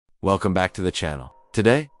Welcome back to the channel.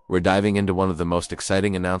 Today, we're diving into one of the most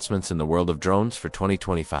exciting announcements in the world of drones for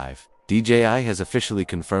 2025. DJI has officially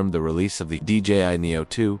confirmed the release of the DJI Neo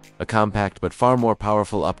 2, a compact but far more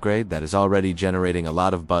powerful upgrade that is already generating a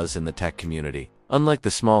lot of buzz in the tech community. Unlike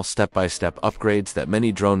the small step-by-step upgrades that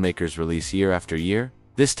many drone makers release year after year,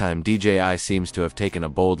 this time DJI seems to have taken a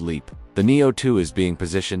bold leap. The Neo 2 is being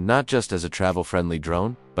positioned not just as a travel-friendly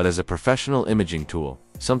drone, but as a professional imaging tool,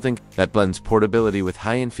 something that blends portability with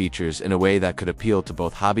high-end features in a way that could appeal to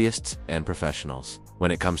both hobbyists and professionals.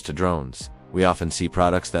 When it comes to drones, we often see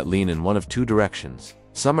products that lean in one of two directions.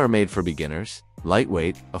 Some are made for beginners,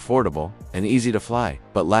 lightweight, affordable, and easy to fly,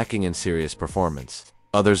 but lacking in serious performance.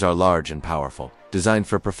 Others are large and powerful, designed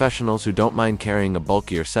for professionals who don't mind carrying a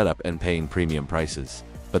bulkier setup and paying premium prices.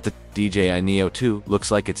 But the DJI Neo 2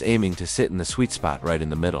 looks like it's aiming to sit in the sweet spot right in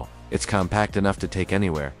the middle. It's compact enough to take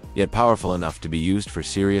anywhere, yet powerful enough to be used for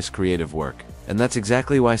serious creative work. And that's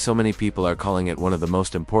exactly why so many people are calling it one of the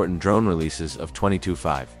most important drone releases of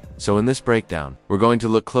 2025. So in this breakdown, we're going to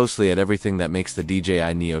look closely at everything that makes the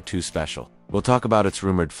DJI Neo 2 special. We'll talk about its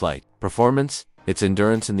rumored flight, performance, its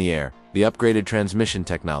endurance in the air, the upgraded transmission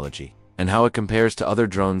technology, and how it compares to other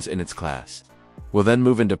drones in its class. We'll then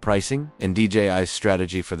move into pricing and DJI's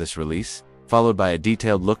strategy for this release, followed by a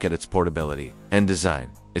detailed look at its portability and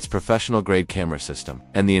design, its professional-grade camera system,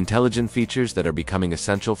 and the intelligent features that are becoming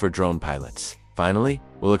essential for drone pilots. Finally,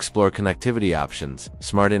 we'll explore connectivity options,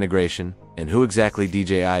 smart integration, and who exactly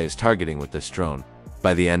DJI is targeting with this drone.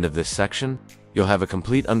 By the end of this section, you'll have a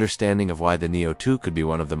complete understanding of why the Neo 2 could be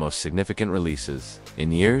one of the most significant releases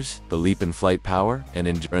in years. The leap in flight power and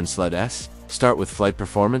endurance. Let's start with flight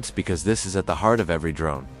performance because this is at the heart of every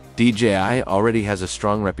drone. DJI already has a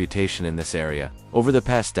strong reputation in this area. Over the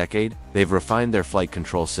past decade, they've refined their flight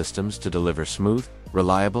control systems to deliver smooth,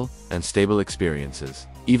 reliable, and stable experiences,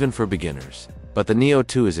 even for beginners. But the Neo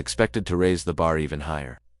 2 is expected to raise the bar even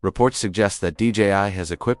higher. Reports suggest that DJI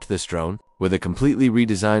has equipped this drone with a completely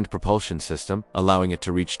redesigned propulsion system, allowing it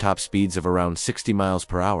to reach top speeds of around 60 miles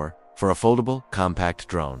per hour for a foldable, compact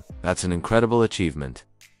drone. That's an incredible achievement.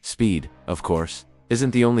 Speed, of course,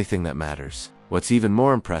 isn't the only thing that matters. What's even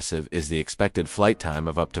more impressive is the expected flight time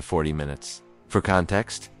of up to 40 minutes. For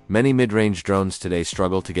context, many mid-range drones today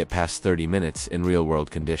struggle to get past 30 minutes in real-world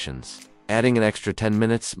conditions. Adding an extra 10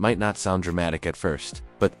 minutes might not sound dramatic at first,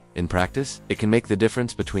 but in practice, it can make the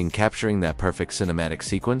difference between capturing that perfect cinematic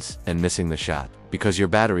sequence and missing the shot because your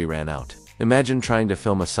battery ran out. Imagine trying to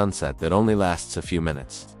film a sunset that only lasts a few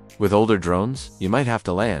minutes. With older drones, you might have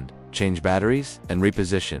to land, change batteries, and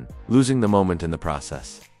reposition, losing the moment in the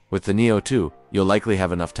process. With the Neo 2, you'll likely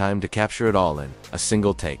have enough time to capture it all in a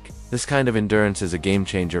single take. This kind of endurance is a game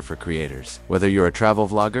changer for creators. Whether you're a travel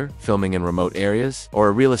vlogger, filming in remote areas, or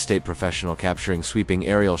a real estate professional capturing sweeping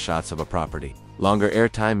aerial shots of a property, longer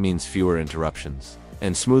airtime means fewer interruptions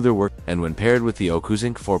and smoother work. And when paired with the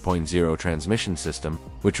Quadcopter 4.0 transmission system,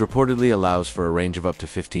 which reportedly allows for a range of up to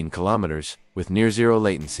 15 kilometers with near-zero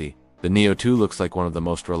latency, the Neo 2 looks like one of the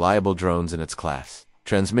most reliable drones in its class.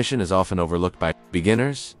 Transmission is often overlooked by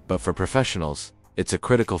beginners, but for professionals, it's a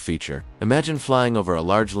critical feature. Imagine flying over a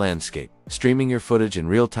large landscape, streaming your footage in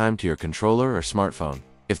real time to your controller or smartphone.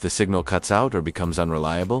 If the signal cuts out or becomes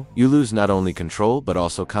unreliable, you lose not only control but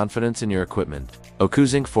also confidence in your equipment.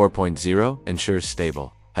 Quadcopter 4.0 ensures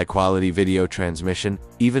stable, high-quality video transmission,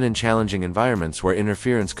 even in challenging environments where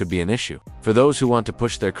interference could be an issue. For those who want to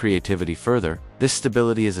push their creativity further, this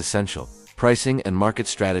stability is essential. Pricing and market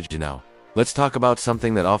strategy now. Let's talk about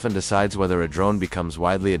something that often decides whether a drone becomes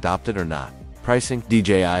widely adopted or not. Pricing.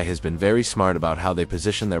 DJI has been very smart about how they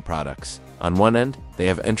position their products. On one end, they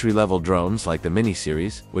have entry-level drones like the Mini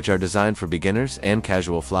series, which are designed for beginners and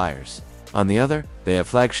casual flyers. On the other, they have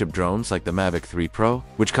flagship drones like the Mavic 3 Pro,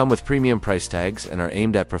 which come with premium price tags and are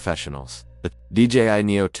aimed at professionals. The DJI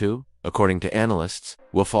Neo 2, according to analysts,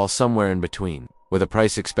 will fall somewhere in between, with a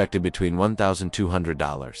price expected between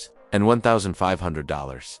 $1,200 and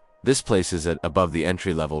 $1,500. This places it above the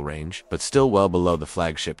entry-level range, but still well below the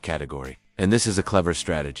flagship category. And this is a clever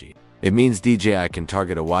strategy. It means DJI can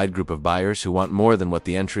target a wide group of buyers who want more than what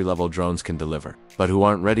the entry-level drones can deliver, but who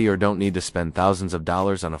aren't ready or don't need to spend thousands of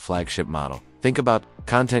dollars on a flagship model. Think about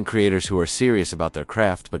content creators who are serious about their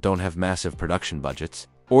craft but don't have massive production budgets,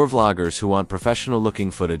 or vloggers who want professional-looking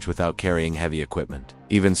footage without carrying heavy equipment.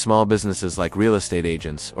 Even small businesses like real estate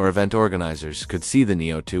agents or event organizers could see the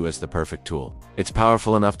Neo 2 as the perfect tool. It's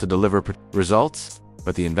powerful enough to deliver results,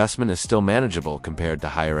 but the investment is still manageable compared to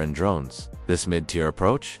higher-end drones. This mid-tier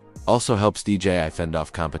approach also helps DJI fend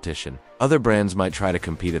off competition. Other brands might try to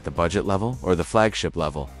compete at the budget level or the flagship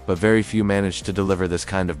level, but very few manage to deliver this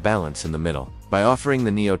kind of balance in the middle. By offering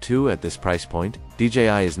the Neo 2 at this price point,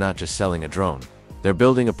 DJI is not just selling a drone. They're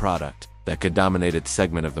building a product that could dominate its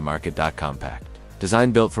segment of the market. Compact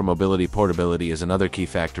design built for mobility. Portability is another key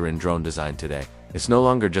factor in drone design today. It's no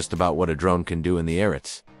longer just about what a drone can do in the air,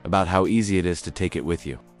 it's about how easy it is to take it with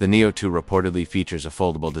you. The Neo 2 reportedly features a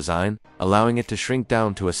foldable design, allowing it to shrink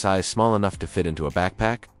down to a size small enough to fit into a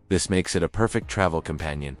backpack. This makes it a perfect travel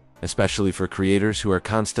companion, especially for creators who are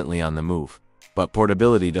constantly on the move. But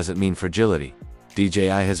portability doesn't mean fragility. DJI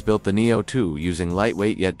has built the Neo 2 using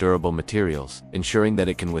lightweight yet durable materials, ensuring that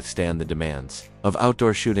it can withstand the demands of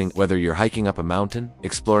outdoor shooting. Whether you're hiking up a mountain,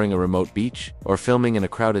 exploring a remote beach, or filming in a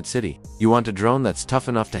crowded city, you want a drone that's tough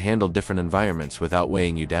enough to handle different environments without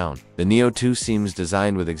weighing you down. The Neo 2 seems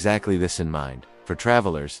designed with exactly this in mind. For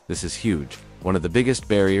travelers, this is huge. One of the biggest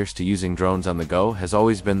barriers to using drones on the go has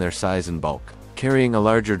always been their size and bulk. Carrying a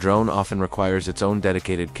larger drone often requires its own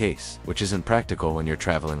dedicated case, which isn't practical when you're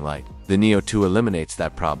traveling light. The Neo 2 eliminates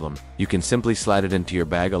that problem. You can simply slide it into your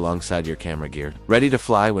bag alongside your camera gear, ready to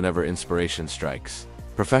fly whenever inspiration strikes.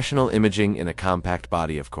 Professional imaging in a compact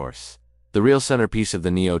body, of course. The real centerpiece of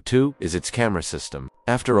the Neo 2 is its camera system.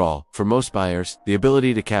 After all, for most buyers, the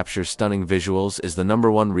ability to capture stunning visuals is the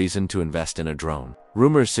 ~1 reason to invest in a drone.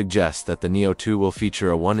 Rumors suggest that the Neo 2 will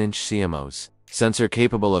feature a 1-inch CMOS sensor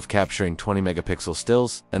capable of capturing 20-megapixel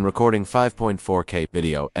stills and recording 5.4K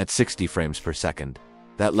video at 60 frames per second.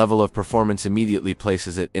 That level of performance immediately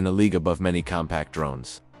places it in a league above many compact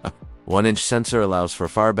drones. A 1-inch sensor allows for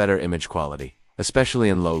far better image quality, especially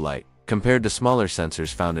in low light, compared to smaller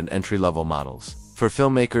sensors found in entry-level models. For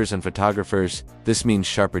filmmakers and photographers, this means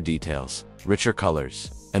sharper details, richer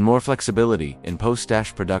colors, and more flexibility in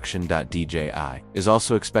post-production. DJI is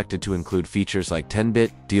also expected to include features like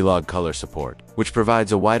 10-bit D-Log color support, which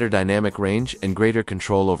provides a wider dynamic range and greater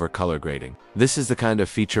control over color grading. This is the kind of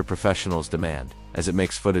feature professionals demand, as it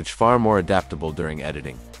makes footage far more adaptable during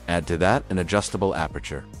editing. Add to that an adjustable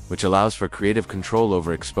aperture, which allows for creative control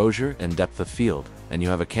over exposure and depth of field, and you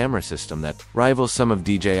have a camera system that rivals some of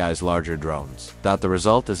DJI's larger drones. The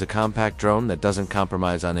result is a compact drone that doesn't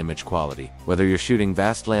compromise on image quality. Whether you're shooting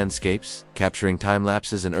vast landscapes, capturing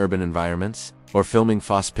time-lapses in urban environments, or filming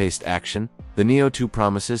fast-paced action, the Neo 2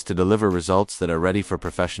 promises to deliver results that are ready for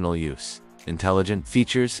professional use. Intelligent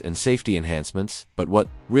features and safety enhancements, but what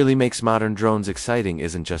really makes modern drones exciting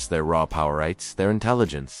isn't just their raw power, it's their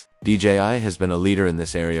intelligence. DJI has been a leader in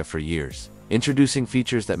this area for years, introducing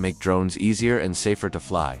features that make drones easier and safer to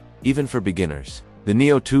fly, even for beginners. The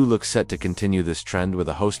Neo 2 looks set to continue this trend with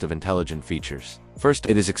a host of intelligent features. First,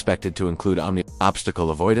 it is expected to include obstacle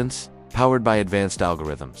avoidance, powered by advanced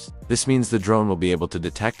algorithms. This means the drone will be able to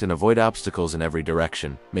detect and avoid obstacles in every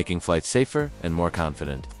direction, making flights safer and more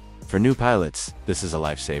confident. For new pilots, this is a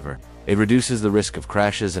lifesaver. It reduces the risk of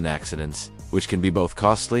crashes and accidents, which can be both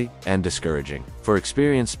costly and discouraging. For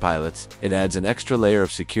experienced pilots, it adds an extra layer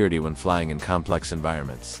of security when flying in complex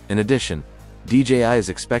environments. In addition, DJI is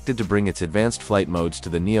expected to bring its advanced flight modes to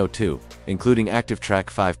the Neo 2, including Active Track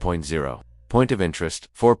 5.0, Point of Interest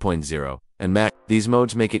 4.0, and MAC. These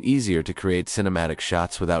modes make it easier to create cinematic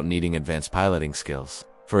shots without needing advanced piloting skills.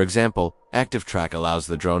 For example, Active Track allows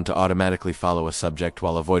the drone to automatically follow a subject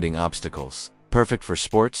while avoiding obstacles, perfect for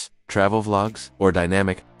sports, travel vlogs, or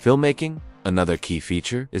dynamic filmmaking. Another key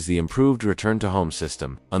feature is the improved return-to-home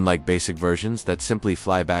system. Unlike basic versions that simply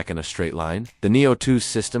fly back in a straight line, the Neo 2's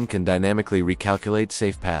system can dynamically recalculate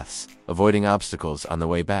safe paths, avoiding obstacles on the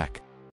way back.